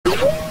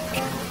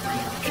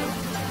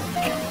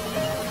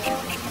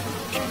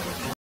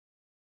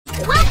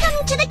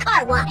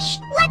car wash.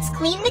 Let's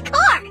clean the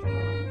car.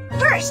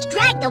 First,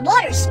 drag the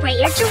water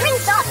sprayer to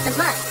rinse off the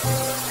mud.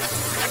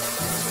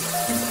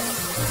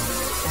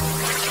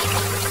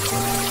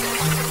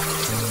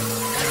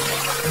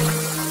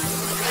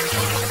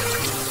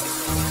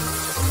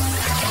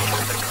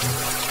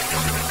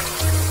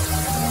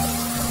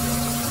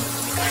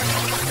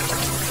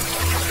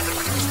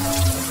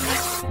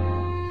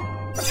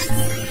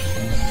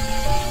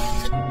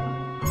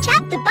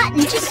 Tap the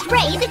button to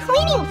spray the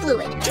cleaning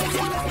fluid.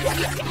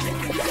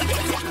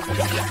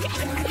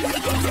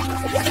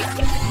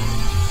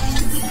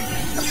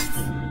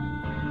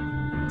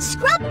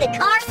 Scrub the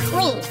car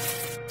clean.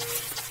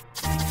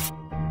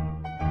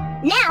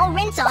 Now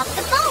rinse off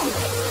the foam.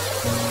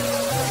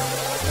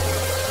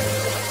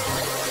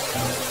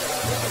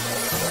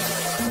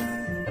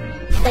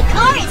 The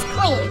car is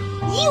clean.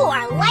 You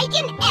are like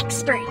an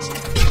expert.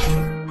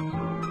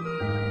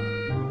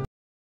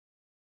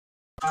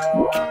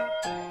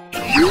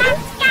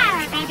 Let's go,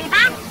 baby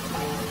bot.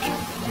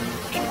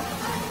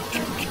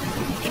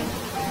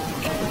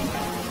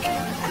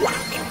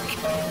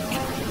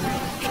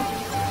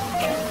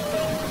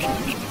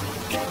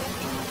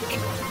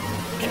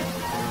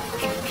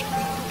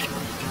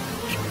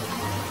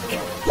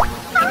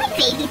 Hi,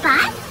 baby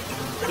bot.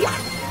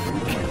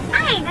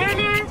 Hi,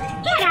 Lulu.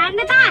 Get on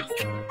the bus.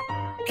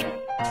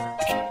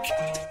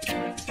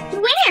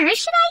 Where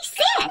should I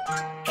sit?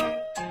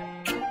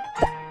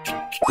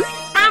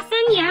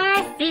 Fasten your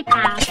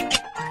seatbelt.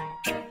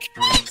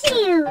 Thank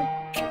you.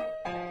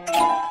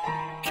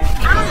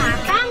 All our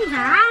friends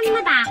are on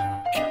the bus.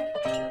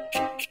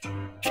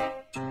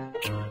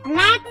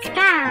 Let's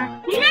go.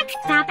 Next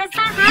stop is the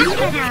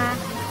hospital.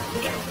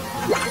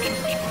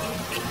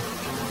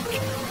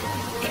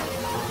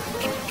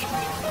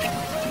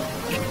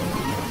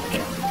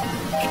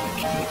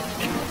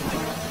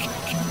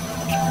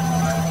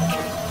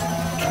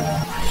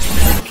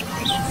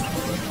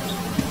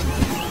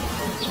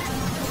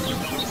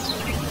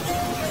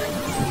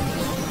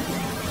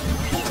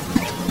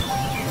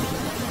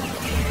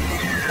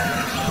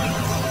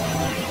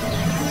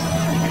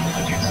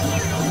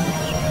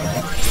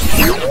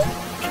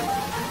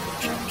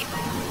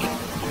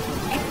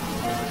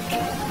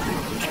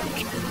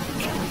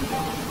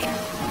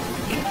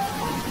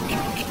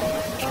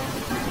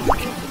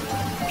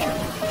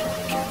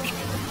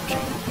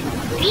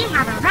 We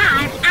have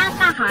arrived at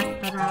the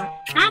hospital.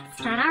 Let's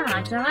start our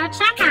regular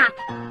checkup.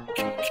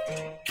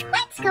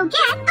 Let's go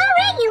get a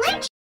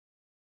regular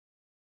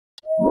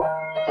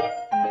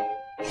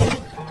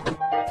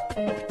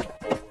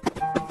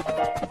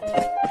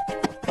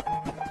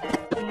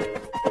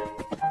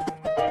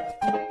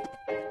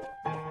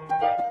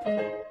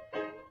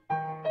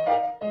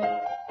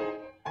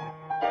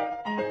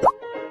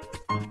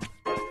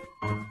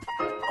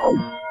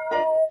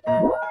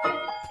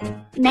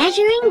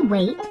measuring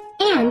weight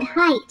and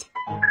height.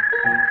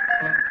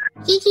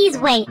 Kiki's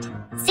weight,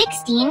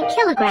 16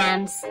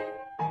 kilograms.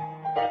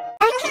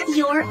 Check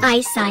your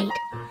eyesight.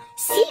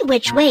 See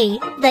which way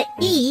the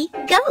E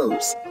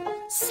goes.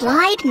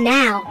 Slide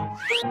now.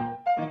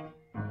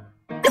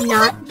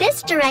 Not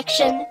this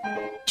direction.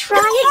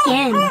 Try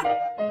again.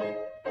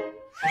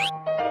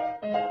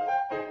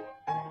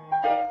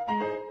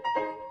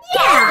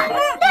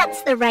 Yeah,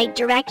 that's the right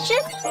direction.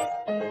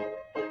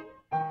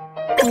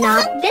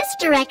 Not this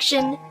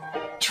direction.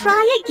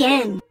 Try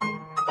again.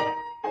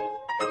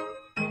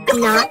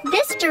 Not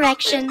this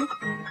direction.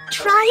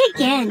 Try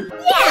again.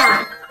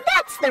 Yeah,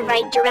 that's the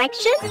right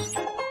direction.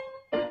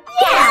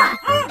 Yeah,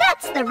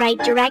 that's the right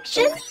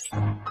direction.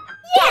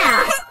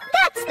 Yeah,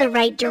 that's the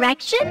right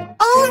direction.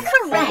 All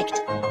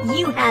correct.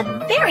 You have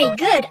very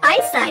good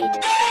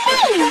eyesight.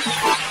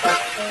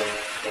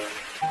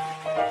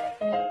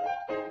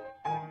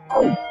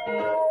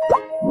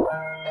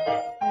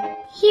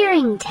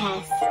 Hearing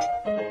test.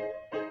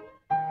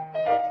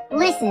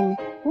 Listen,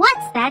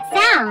 what's that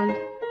sound?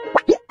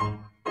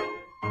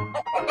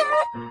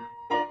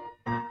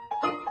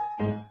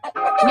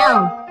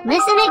 No,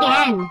 listen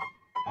again.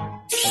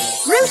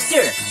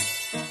 Rooster!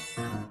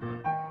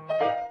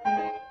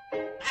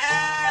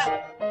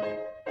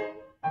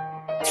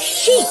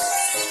 Sheep!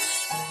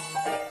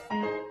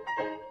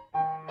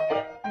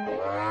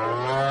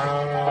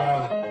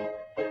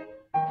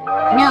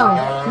 No,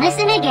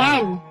 listen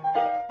again.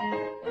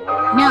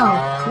 No,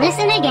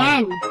 listen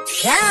again.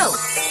 Cow!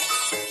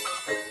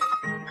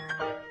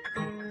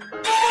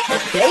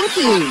 Thank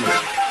you!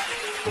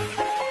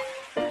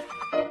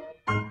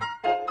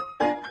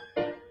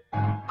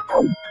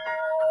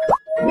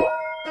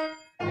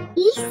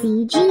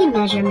 ECG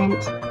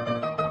measurement.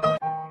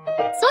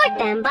 Sort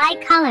them by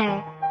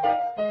color.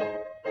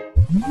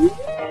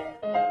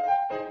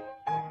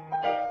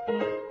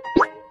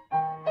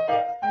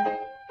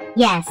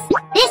 Yes,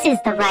 this is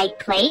the right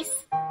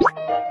place.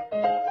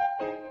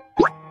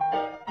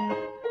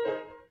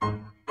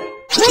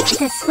 Click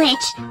the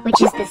switch,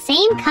 which is the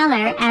same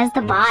color as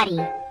the body.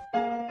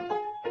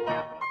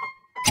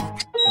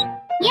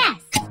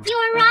 Yes, you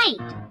are right.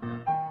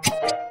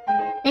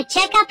 The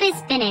checkup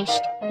is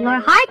finished. Your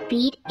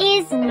heartbeat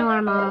is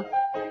normal.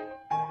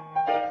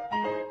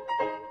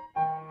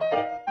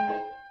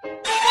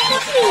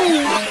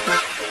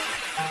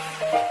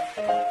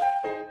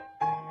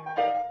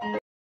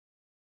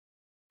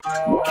 We're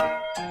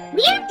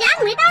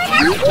done with our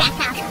house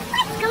checkup.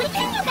 Let's go to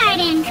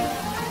kindergarten.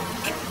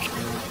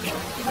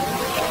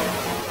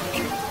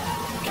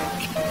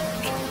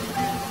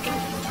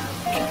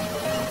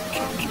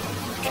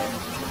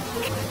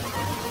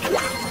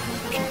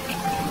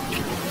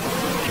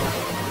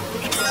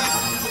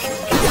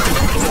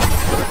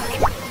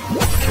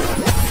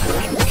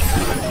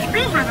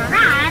 We have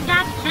arrived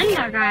at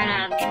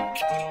kindergarten.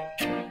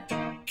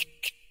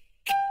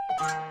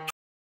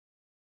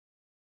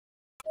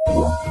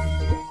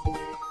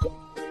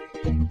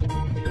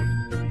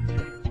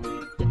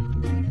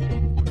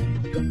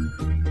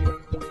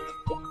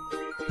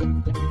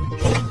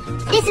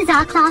 This is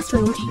our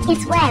classroom.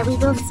 It's where we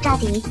will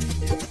study.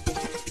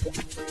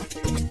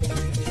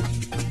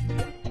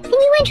 Can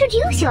you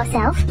introduce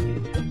yourself?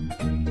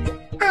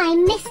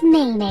 I'm Miss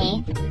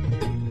Maymay.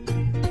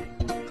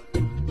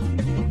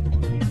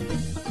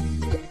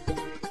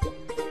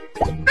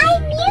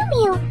 I'm Mew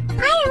Mew.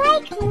 I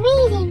like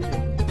reading.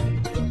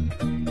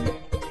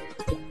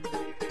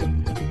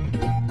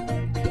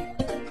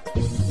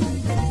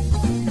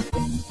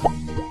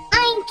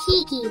 I'm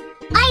Kiki.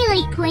 I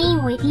like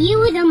playing with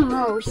you the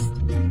most.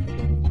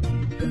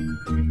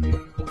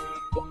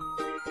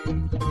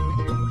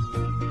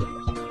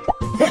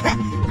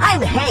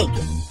 I'm Hank.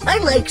 I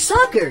like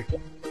soccer.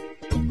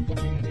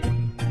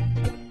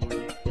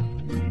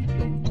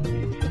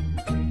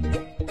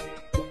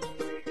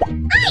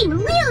 I'm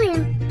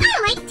Lulu. I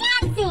like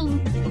dancing.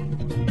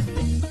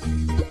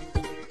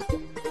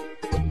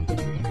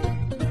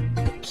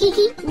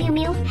 Kiki, Mew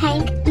Mew,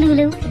 Hank,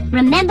 Lulu.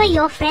 Remember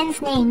your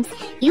friends' names.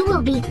 You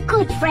will be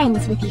good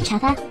friends with each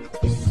other.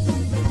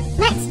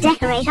 Let's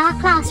decorate our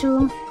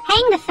classroom.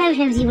 Hang the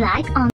photos you like on